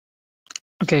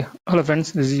Okay, hello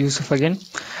friends, this is Yusuf again.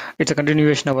 It's a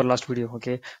continuation of our last video.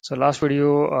 Okay, so last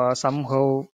video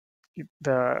somehow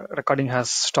the recording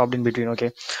has stopped in between.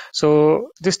 Okay,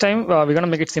 so this time we're gonna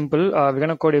make it simple. We're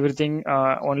gonna code everything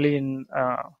only in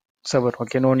server.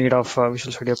 Okay, no need of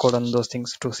Visual Studio Code and those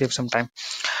things to save some time.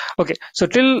 Okay, so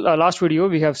till last video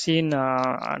we have seen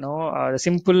the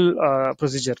simple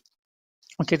procedure.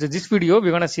 Okay, so this video we're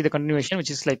gonna see the continuation,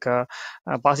 which is like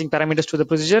passing parameters to the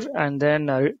procedure and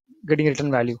then getting return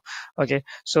value. Okay,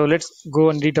 so let's go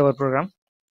and read our program.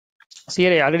 See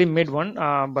here, I already made one,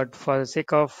 but for the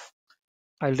sake of,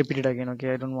 I'll repeat it again.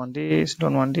 Okay, I don't want this,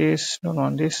 don't want this, don't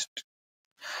want this.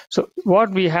 So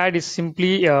what we had is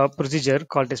simply a procedure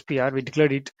called SPR. We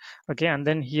declared it. Okay, and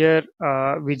then here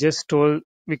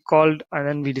we called and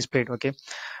then we displayed. Okay,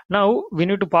 now we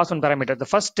need to pass one parameter. The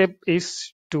first step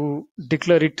is to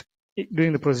declare it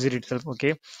during the procedure itself.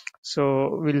 Okay,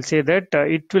 so we'll say that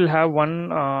it will have one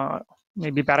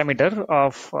maybe parameter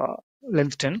of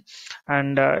length 10,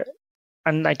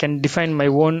 and I can define my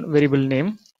own variable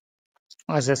name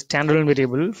as a standalone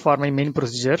variable for my main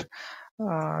procedure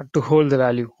to hold the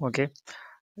value. Okay,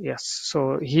 yes,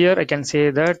 so here I can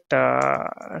say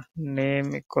that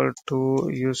name equal to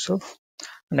Yusuf,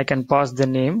 and I can pass the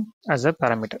name as a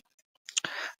parameter.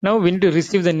 Now we need to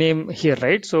receive the name here,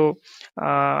 right? So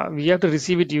we have to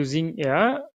receive it using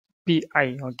a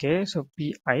pi. Okay, so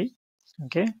pi.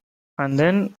 Okay, and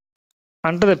then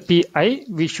under the pi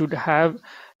we should have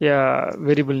a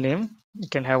variable name. You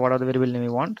can have whatever the variable name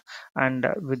you want, and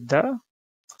with the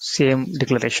same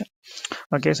declaration.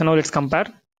 Okay, so now let's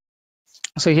compare.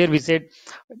 So here we said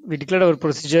we declared our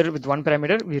procedure with one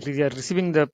parameter. We are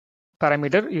receiving the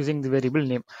parameter using the variable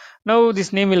name. Now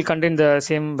this name will contain the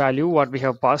same value what we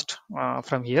have passed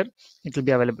from here. It will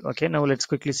be available. Okay, now let's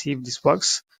quickly see if this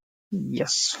works.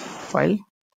 Yes, file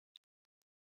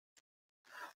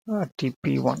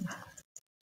tp1.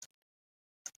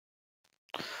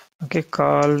 Okay,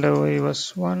 called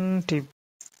was one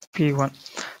tp1.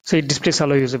 So it displays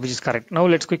hello user, which is correct. Now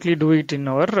let's quickly do it in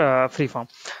our FreeForm.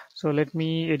 So let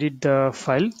me edit the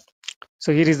file.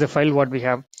 So here is the file what we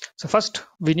have. So first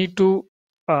we need to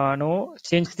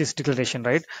change this declaration,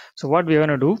 right? So what we are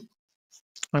going to do,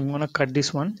 I'm going to cut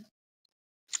this one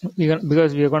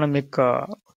because we are going to make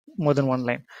more than one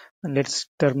line, and let's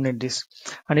terminate this.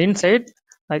 And inside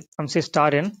I'm say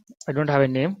star n. I don't have a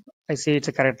name. I say it's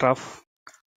a character of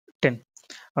 10.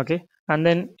 Okay, and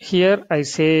then here I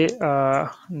say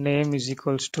name is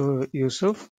equals to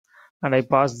Yusuf, and I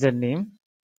pass the name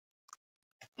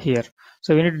here.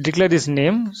 So we need to declare this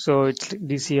name. So it's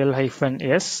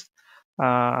dcl-s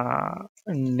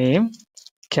name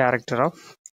character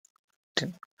of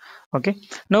 10. Okay,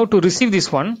 now to receive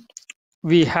this one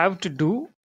we have to do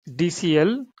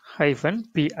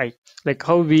dcl-pi, like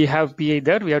how we have pi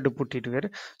there, we have to put it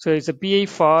here. So it's a pi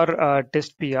for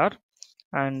test pr,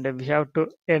 and we have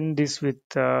to end this with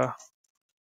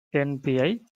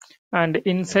npi, and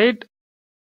inside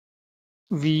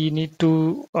we need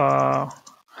to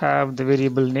have the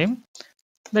variable name,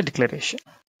 the declaration.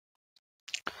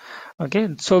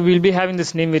 Okay, so we'll be having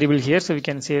this name variable here, so we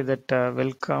can say that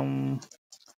welcome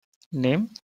name,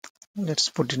 let's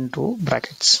put into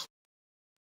brackets.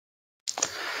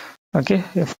 Okay,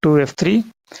 f2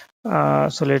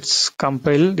 f3. So let's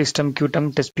compile this term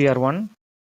qterm test pr1,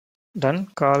 done,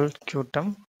 call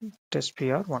qterm test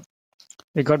pr1.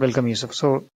 We got welcome Yusuf,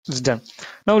 so it's done.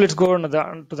 Now let's go to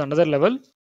the another level.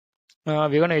 We're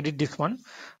going to edit this one.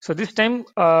 So this time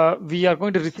we are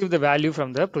going to receive the value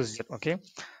from the procedure. Okay,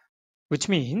 which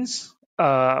means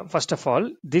first of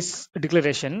all this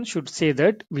declaration should say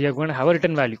that we are going to have a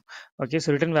return value. Okay,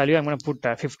 so return value I'm going to put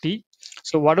 50.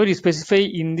 So whatever you specify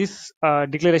in this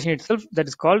declaration itself, that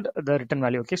is called the return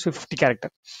value. Okay, so 50 character.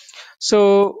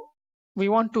 So we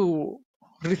want to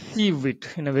receive it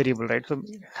in a variable, right? So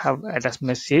we have it as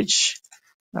message,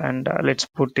 and let's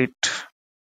put it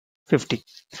 50,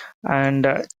 and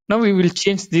now we will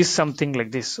change this something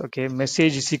like this. Okay,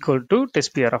 message is equal to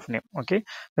test pr of name. Okay,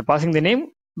 by passing the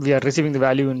name we are receiving the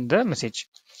value in the message.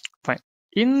 Fine.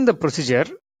 In the procedure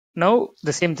now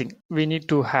the same thing, we need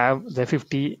to have the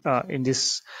 50 in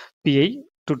this pa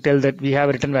to tell that we have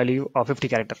a return value of 50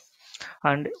 character,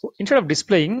 and instead of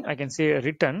displaying I can say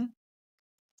return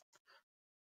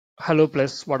hello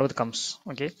plus whatever comes.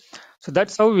 Okay, so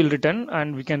that's how we'll return,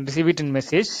 and we can receive it in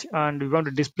message, and we want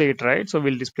to display it, right? So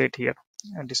we'll display it here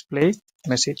and display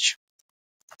message.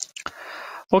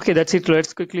 Okay, that's it.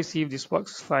 Let's quickly see if this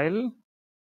works. File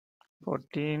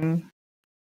 14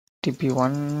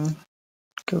 tp1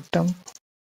 qterm,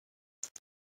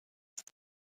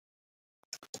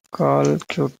 call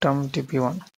qterm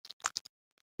tp1.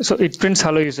 So it prints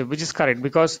hello Yusuf, which is correct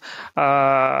because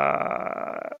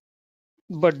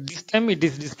but this time it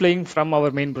is displaying from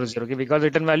our main browser. Okay, because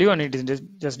return value and it is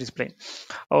just displaying.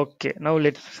 Okay, now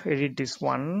let's edit this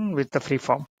one with the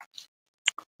freeform.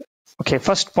 Okay,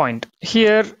 first point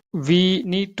here, we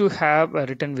need to have a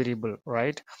return variable,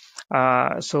 right?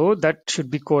 So that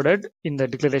should be coded in the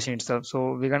declaration itself.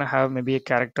 So we're gonna have maybe a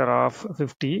character of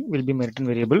 50 will be my return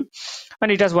variable,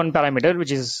 and it has one parameter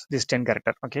which is this 10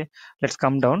 character. Okay, let's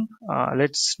come down.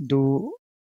 Let's do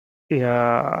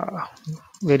a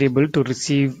variable to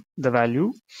receive the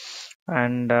value,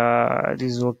 and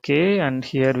this is okay. And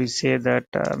here we say that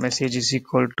message is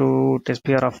equal to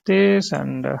testpr of this,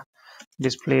 and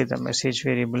display the message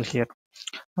variable here.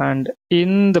 And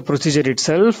in the procedure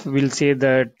itself, we'll say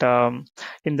that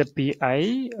in the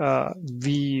pi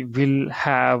we will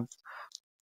have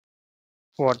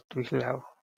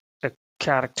a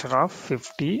character of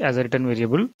 50 as a return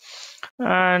variable,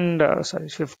 and sorry,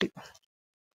 50,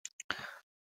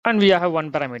 and we have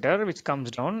one parameter which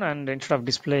comes down, and instead of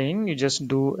displaying you just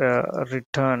do a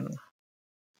return.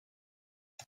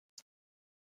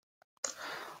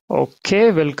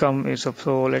 Okay, welcome Yusuf.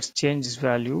 So let's change this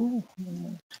value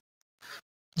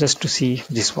just to see if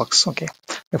this works. Okay,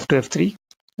 F2 F3,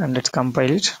 and let's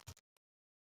compile it.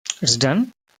 It's done.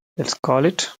 Let's call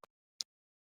it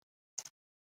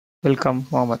welcome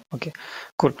Mohammed. Okay,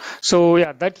 cool. So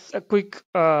yeah, that's a quick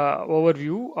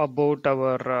overview about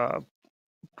our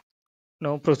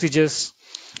procedures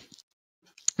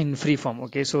in freeform.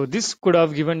 Okay, so this could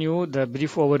have given you the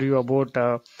brief overview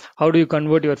about how do you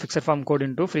convert your fixed form code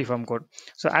into freeform code.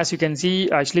 So as you can see,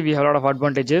 actually we have a lot of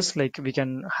advantages, like we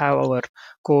can have our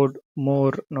code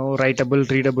more writable,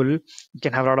 readable. We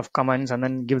can have a lot of commands and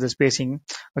then give the spacing.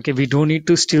 Okay, we don't need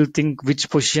to still think which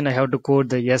position I have to code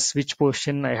the yes, which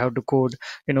position I have to code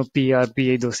PR,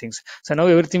 PA, those things. So now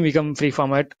everything become free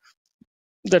format.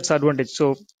 That's advantage.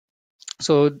 So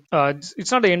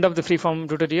it's not the end of the freeform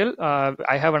tutorial.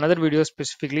 I have another video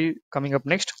specifically coming up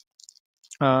next.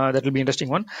 That will be interesting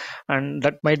one, and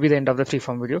that might be the end of the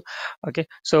freeform video. Okay,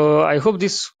 so I hope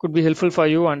this could be helpful for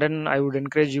you, and then I would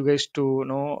encourage you guys to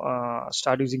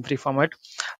start using free format,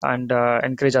 and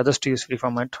encourage others to use free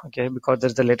format. Okay, because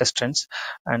that's the latest trends,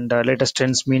 and latest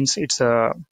trends means it's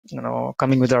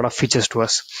coming with a lot of features to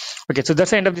us. Okay, so that's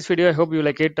the end of this video. I hope you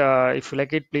like it. If you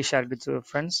like it, please share it with your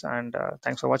friends, and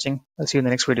thanks for watching. I'll see you in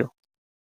the next video.